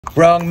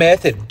Wrong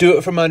method. Do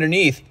it from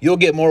underneath. You'll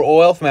get more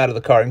oil from out of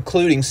the car,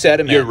 including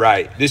sediment. You're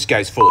right. This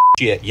guy's full of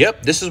shit.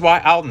 Yep, this is why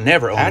I'll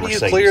never own a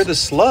Mercedes. How do you clear the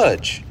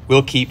sludge?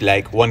 We'll keep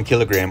like 1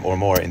 kilogram or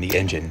more in the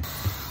engine.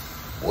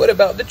 What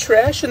about the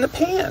trash in the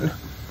pan?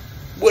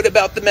 What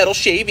about the metal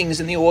shavings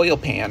in the oil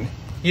pan?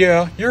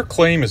 Yeah, your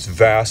claim is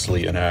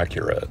vastly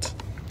inaccurate.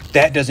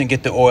 That doesn't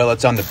get the oil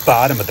that's on the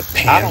bottom of the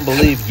pan. I don't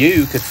believe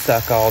you could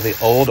suck all the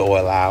old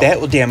oil out.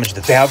 That will damage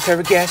the valve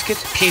cover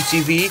gaskets,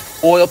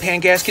 PCV, oil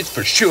pan gaskets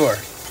for sure.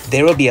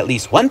 There will be at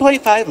least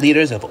 1.5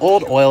 liters of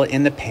old oil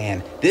in the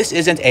pan. This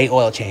isn't a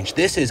oil change.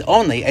 This is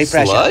only a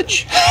pressure.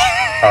 Sludge?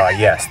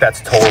 Yes, that's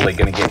totally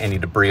going to get any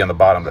debris on the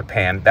bottom of the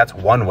pan. That's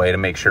one way to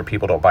make sure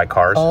people don't buy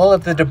cars. All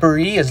of the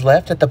debris is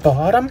left at the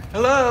bottom?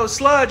 Hello,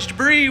 sludge,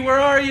 debris, where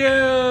are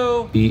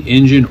you? The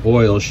engine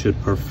oil should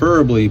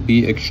preferably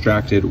be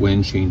extracted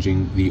when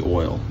changing the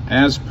oil,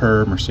 as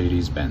per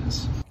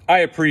Mercedes-Benz. I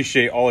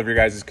appreciate all of your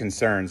guys'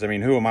 concerns. I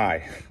mean, who am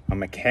I? A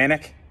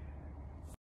mechanic?